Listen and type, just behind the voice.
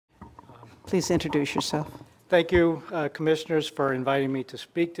Please introduce yourself. Thank you, Commissioners, for inviting me to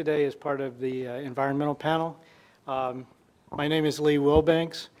speak today as part of the environmental panel. My name is Lee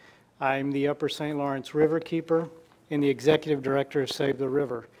Willbanks. I'm the Upper St. Lawrence Riverkeeper and the Executive Director of Save the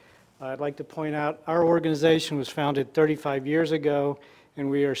River. I'd like to point out our organization was founded 35 years ago, and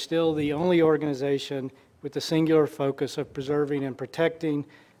we are still the only organization with the singular focus of preserving and protecting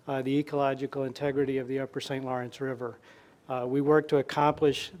the ecological integrity of the Upper St. Lawrence River. We work to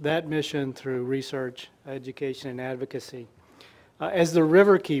accomplish that mission through research, education, and advocacy. As the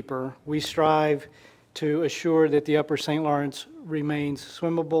Riverkeeper, we strive to assure that the Upper St. Lawrence remains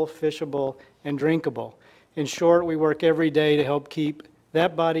swimmable, fishable, and drinkable. In short, we work every day to help keep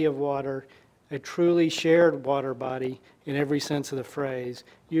that body of water a truly shared water body in every sense of the phrase,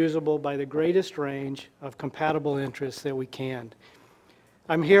 usable by the greatest range of compatible interests that we can.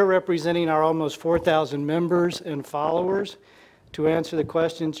 I'm here representing our almost 4,000 members and followers to answer the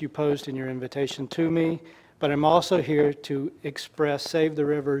questions you posed in your invitation to me, but I'm also here to express Save the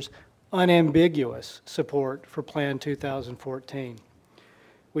River's unambiguous support for Plan 2014.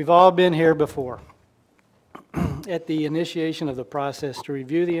 We've all been here before at the initiation of the process to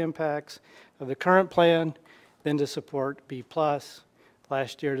review the impacts of the current plan, then to support B+,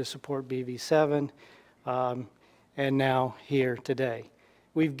 last year to support BV7, and now here today.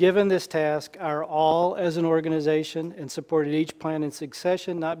 We've given this task our all as an organization and supported each plan in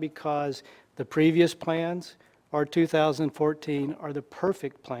succession, not because the previous plans or 2014 are the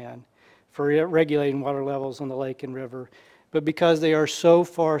perfect plan for regulating water levels on the lake and river, but because they are so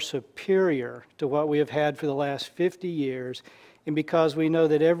far superior to what we have had for the last 50 years, and because we know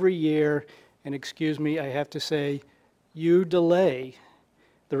that every year, and excuse me, I have to say, you delay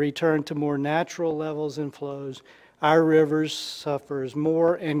the return to more natural levels and flows, our rivers suffers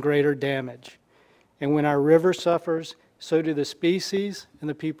more and greater damage. And when our river suffers, so do the species and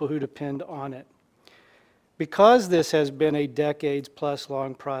the people who depend on it. Because this has been a decades-plus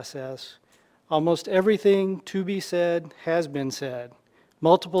long process, almost everything to be said has been said,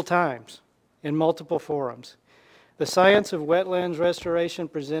 multiple times, in multiple forums. The science of wetlands restoration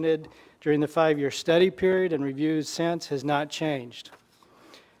presented during the 5-year study period and reviews since has not changed.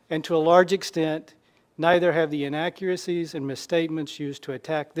 And to a large extent, neither have the inaccuracies and misstatements used to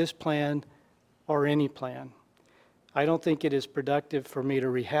attack this plan or any plan. I don't think it is productive for me to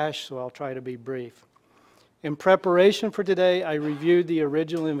rehash, so I'll try to be brief. In preparation for today, I reviewed the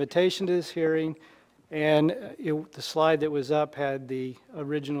original invitation to this hearing, and the slide that was up had the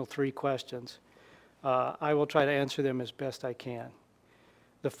original 3 questions. I will try to answer them as best I can.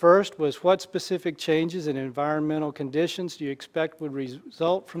 The first was, what specific changes in environmental conditions do you expect would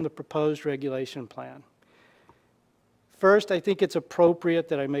result from the proposed regulation plan? First, I think it's appropriate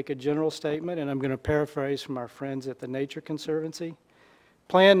that I make a general statement, and I'm going to paraphrase from our friends at the Nature Conservancy.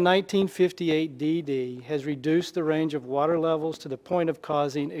 Plan 1958 DD has reduced the range of water levels to the point of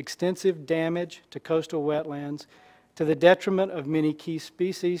causing extensive damage to coastal wetlands to the detriment of many key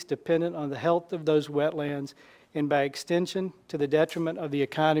species dependent on the health of those wetlands, and by extension to the detriment of the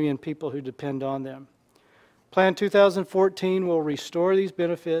economy and people who depend on them. Plan 2014 will restore these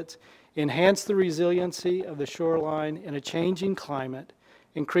benefits, enhance the resiliency of the shoreline in a changing climate,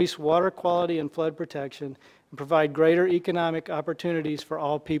 increase water quality and flood protection, and provide greater economic opportunities for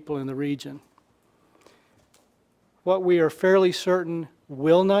all people in the region. What we are fairly certain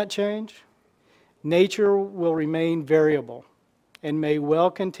will not change, nature will remain variable and may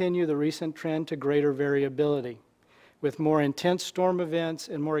well continue the recent trend to greater variability, with more intense storm events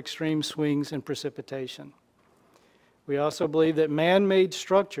and more extreme swings in precipitation. We also believe that man-made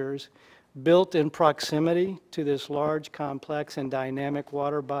structures built in proximity to this large, complex, and dynamic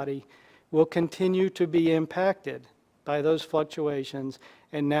water body will continue to be impacted by those fluctuations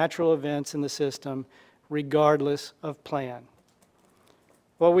and natural events in the system, regardless of plan.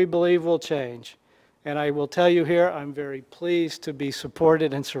 What we believe will change, and I will tell you here, I'm very pleased to be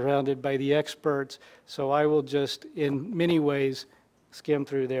supported and surrounded by the experts, so I will just, in many ways, skim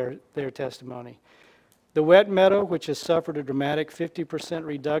through their testimony. The wet meadow, which has suffered a dramatic 50%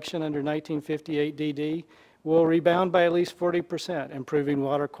 reduction under 1958 DD, will rebound by at least 40%, improving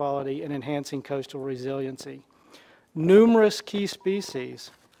water quality and enhancing coastal resiliency. Numerous key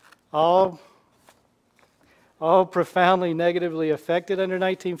species, all profoundly negatively affected under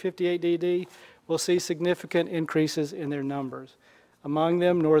 1958 DD, will see significant increases in their numbers. Among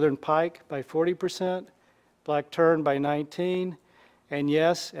them, northern pike by 40%, black tern by 19%, and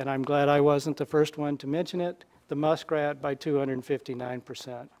yes, and I'm glad I wasn't the first one to mention it, the muskrat by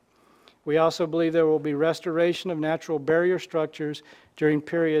 259%. We also believe there will be restoration of natural barrier structures during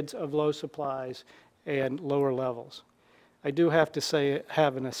periods of low supplies and lower levels. I do have to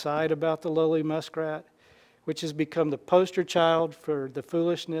have an aside about the lowly muskrat, which has become the poster child for the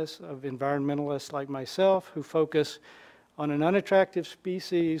foolishness of environmentalists like myself who focus on an unattractive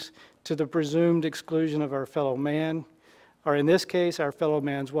species to the presumed exclusion of our fellow man, or in this case, our fellow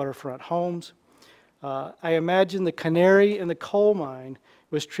man's waterfront homes. I imagine the canary in the coal mine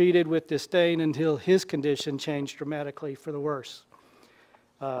was treated with disdain until his condition changed dramatically for the worse.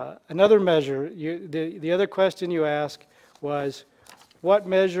 Another measure, the other question you asked was, what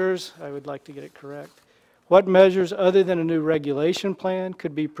measures, I would like to get it correct, what measures other than a new regulation plan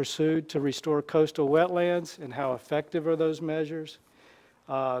could be pursued to restore coastal wetlands, and how effective are those measures?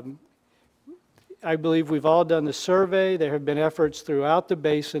 I believe we've all done the survey. There have been efforts throughout the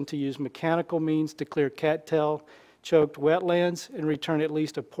basin to use mechanical means to clear cattail-choked wetlands and return at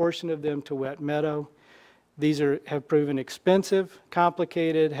least a portion of them to wet meadow. These have proven expensive,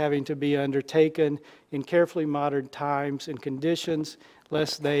 complicated, having to be undertaken in carefully monitored times and conditions,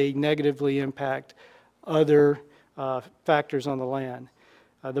 lest they negatively impact other factors on the land.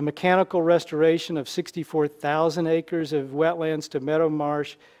 The mechanical restoration of 64,000 acres of wetlands to meadow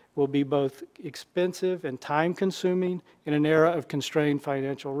marsh will be both expensive and time-consuming in an era of constrained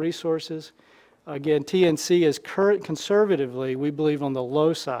financial resources. Again, TNC is conservatively, we believe on the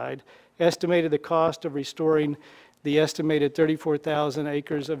low side, estimated the cost of restoring the estimated 34,000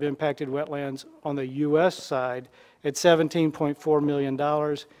 acres of impacted wetlands on the U.S. side at $17.4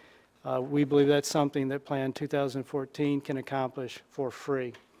 million. We believe that's something that Plan 2014 can accomplish for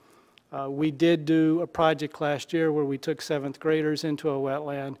free. We did do a project last year where we took 7th graders into a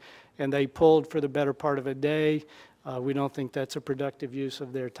wetland and they pulled for the better part of a day. We don't think that's a productive use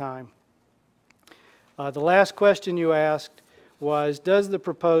of their time. The last question you asked was, does the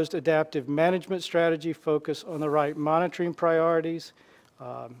proposed adaptive management strategy focus on the right monitoring priorities?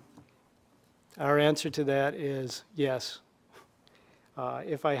 Our answer to that is yes.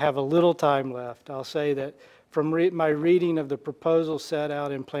 If I have a little time left, I'll say that from my reading of the proposal set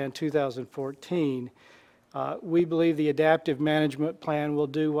out in Plan 2014, we believe the adaptive management plan will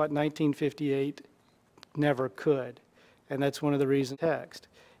do what 1958 never could, and that's one of the reasons text.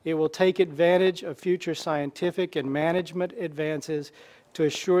 It will take advantage of future scientific and management advances to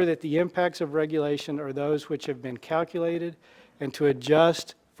assure that the impacts of regulation are those which have been calculated and to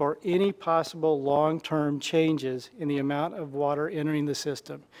adjust for any possible long-term changes in the amount of water entering the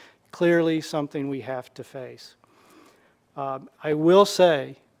system. Clearly something we have to face. I will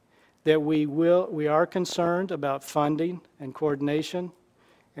say that we are concerned about funding and coordination,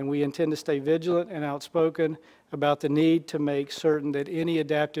 and we intend to stay vigilant and outspoken about the need to make certain that any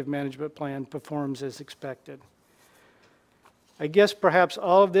adaptive management plan performs as expected. I guess perhaps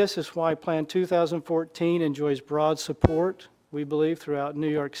all of this is why Plan 2014 enjoys broad support, we believe, throughout New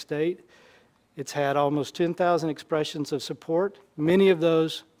York State. It's had almost 10,000 expressions of support, many of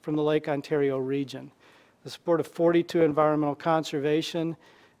those from the Lake Ontario region. The support of 42 environmental conservation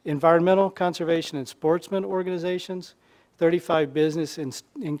and sportsman organizations, 35 business,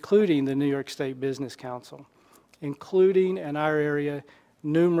 including the New York State Business Council, including in our area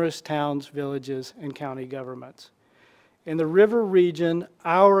numerous towns, villages, and county governments. In the river region,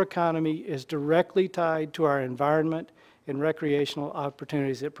 our economy is directly tied to our environment and recreational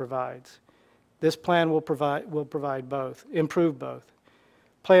opportunities it provides. This plan will improve both.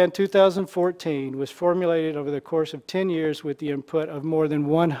 Plan 2014 was formulated over the course of 10 years with the input of more than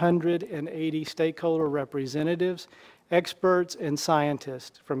 180 stakeholder representatives, experts, and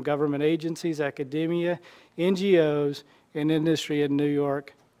scientists from government agencies, academia, NGOs, and industry in New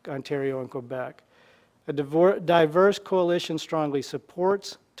York, Ontario, and Quebec. A diverse coalition strongly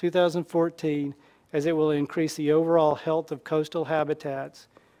supports 2014 as it will increase the overall health of coastal habitats,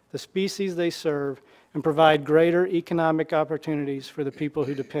 the species they serve, and provide greater economic opportunities for the people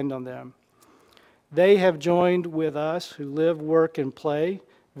who depend on them. They have joined with us who live, work, and play,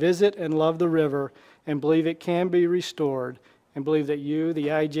 visit, and love the river, and believe it can be restored, and believe that you, the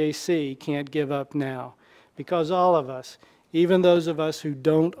IJC, can't give up now. Because all of us, even those of us who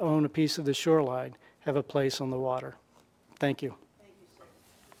don't own a piece of the shoreline, have a place on the water. Thank you.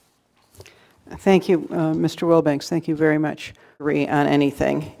 Thank you, Mr. Willbanks. Thank you very much. Agree on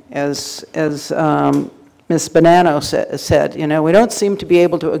anything. As Ms. Bonanno said, you know, we don't seem to be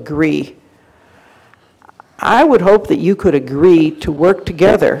able to agree. I would hope that you could agree to work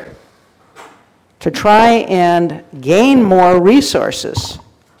together to try and gain more resources.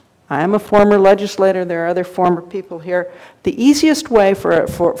 I am a former legislator. There are other former people here. The easiest way for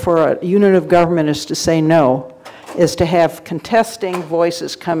a unit of government is to say no, is to have contesting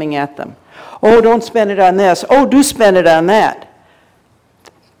voices coming at them. Oh, don't spend it on this. Oh, do spend it on that.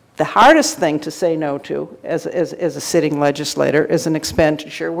 The hardest thing to say no to as a sitting legislator is an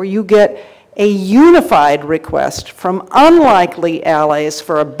expenditure where you get a unified request from unlikely allies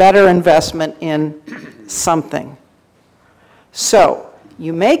for a better investment in something. So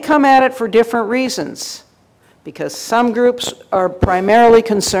you may come at it for different reasons, because some groups are primarily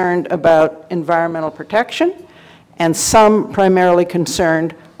concerned about environmental protection and some primarily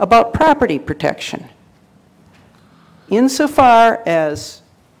concerned about property protection. Insofar as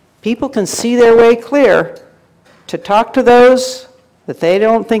people can see their way clear to talk to those that they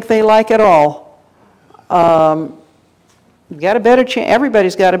don't think they like at all,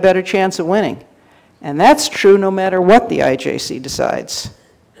 everybody's got a better chance of winning. And that's true no matter what the IJC decides.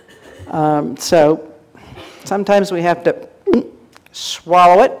 So sometimes we have to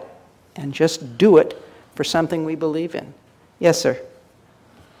swallow it and just do it for something we believe in. Yes, sir.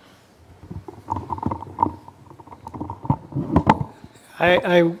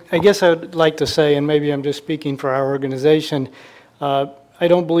 I guess I would like to say, and maybe I'm just speaking for our organization, I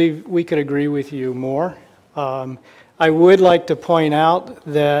don't believe we could agree with you more. I would like to point out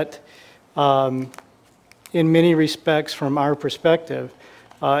that in many respects from our perspective,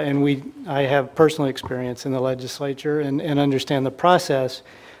 and I have personal experience in the legislature and understand the process,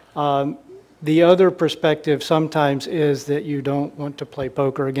 the other perspective sometimes is that you don't want to play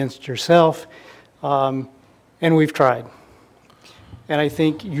poker against yourself, and we've tried. And I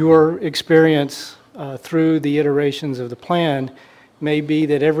think your experience through the iterations of the plan may be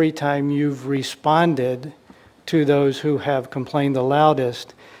that every time you've responded to those who have complained the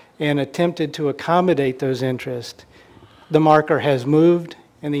loudest and attempted to accommodate those interests, the marker has moved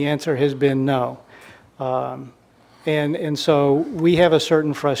and the answer has been no. And so we have a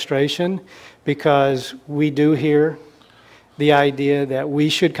certain frustration because we do hear the idea that we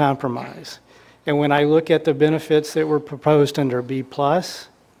should compromise. And when I look at the benefits that were proposed under B+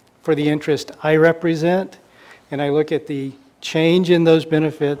 for the interest I represent, and I look at the change in those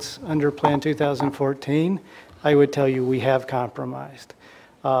benefits under Plan 2014, I would tell you we have compromised.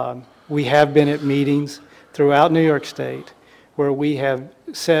 We have been at meetings throughout New York State where we have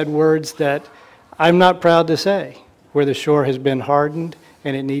said words that I'm not proud to say. Where the shore has been hardened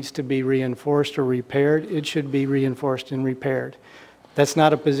and it needs to be reinforced or repaired, it should be reinforced and repaired. That's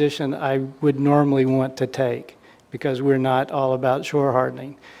not a position I would normally want to take because we're not all about shore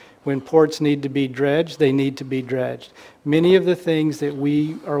hardening. When ports need to be dredged, they need to be dredged. Many of the things that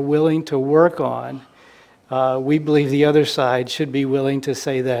we are willing to work on, we believe the other side should be willing to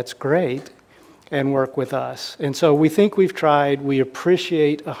say that's great and work with us. And so we think we've tried. We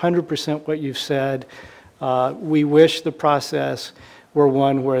appreciate 100% what you've said. We wish the process were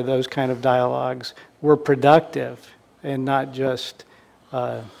one where those kind of dialogues were productive and not just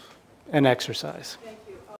an exercise.